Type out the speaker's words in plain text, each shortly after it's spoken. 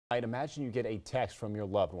Imagine you get a text from your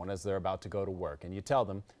loved one as they're about to go to work and you tell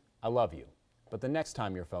them, "I love you." But the next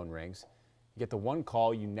time your phone rings, you get the one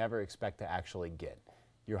call you never expect to actually get.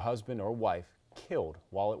 Your husband or wife killed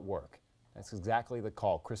while at work. That's exactly the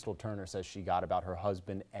call Crystal Turner says she got about her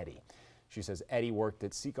husband, Eddie. She says Eddie worked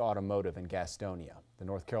at Sika Automotive in Gastonia. The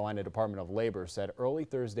North Carolina Department of Labor said early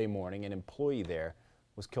Thursday morning an employee there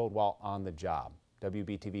was killed while on the job.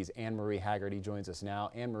 WBTV's Anne-Marie Haggerty joins us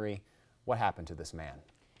now. Anne-Marie, what happened to this man?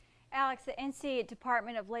 Alex, the NC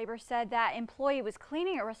Department of Labor said that employee was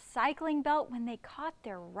cleaning a recycling belt when they caught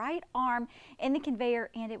their right arm in the conveyor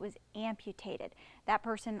and it was amputated. That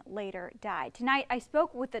person later died. Tonight, I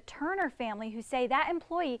spoke with the Turner family who say that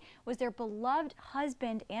employee was their beloved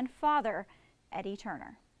husband and father, Eddie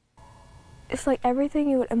Turner. It's like everything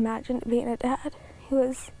you would imagine being a dad. He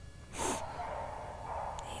was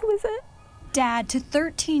it. Dad to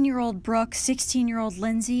 13-year-old Brooke, 16-year-old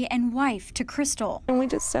Lindsay, and wife to Crystal. And we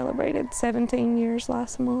just celebrated 17 years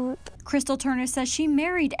last month. Crystal Turner says she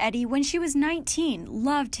married Eddie when she was 19,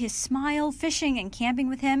 loved his smile, fishing and camping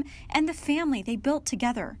with him, and the family they built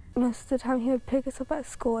together. Most of the time he would pick us up at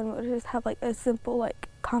school and we would just have like a simple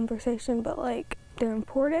conversation, but they're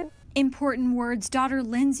important. Important words daughter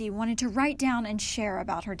Lindsay wanted to write down and share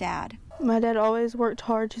about her dad. My dad always worked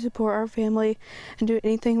hard to support our family and do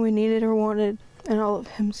anything we needed or wanted, and I love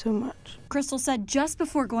him so much. Crystal said just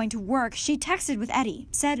before going to work, she texted with Eddie,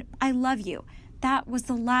 said, "I love you." That was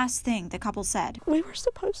the last thing the couple said. We were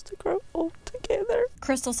supposed to grow old together.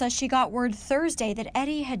 Crystal says she got word Thursday that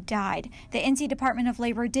Eddie had died. The NC Department of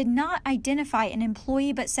Labor did not identify an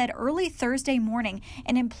employee, but said early Thursday morning,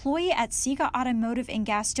 an employee at Sika Automotive in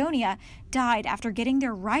Gastonia died after getting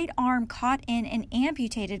their right arm caught in and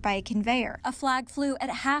amputated by a conveyor. A flag flew at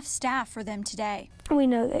half staff for them today. We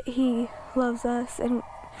know that he loves us and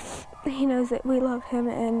he knows that we love him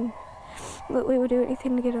and that we would do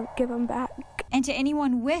anything to give him back. And to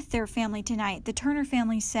anyone with their family tonight, the Turner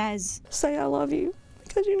family says, "Say I love you,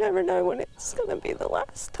 because you never know when it's going to be the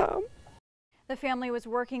last time." The family was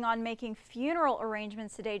working on making funeral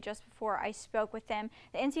arrangements today just before I spoke with them.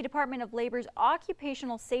 The NC Department of Labor's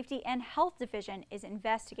Occupational Safety and Health Division is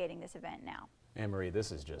investigating this event now. Anne-Marie,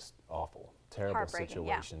 this is just awful. Terrible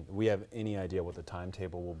situation. Yeah. We have any idea what the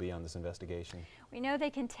timetable will be on this investigation? We know they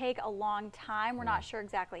can take a long time. We're not sure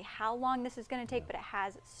exactly how long this is going to take, but it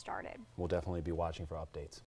has started. We'll definitely be watching for updates.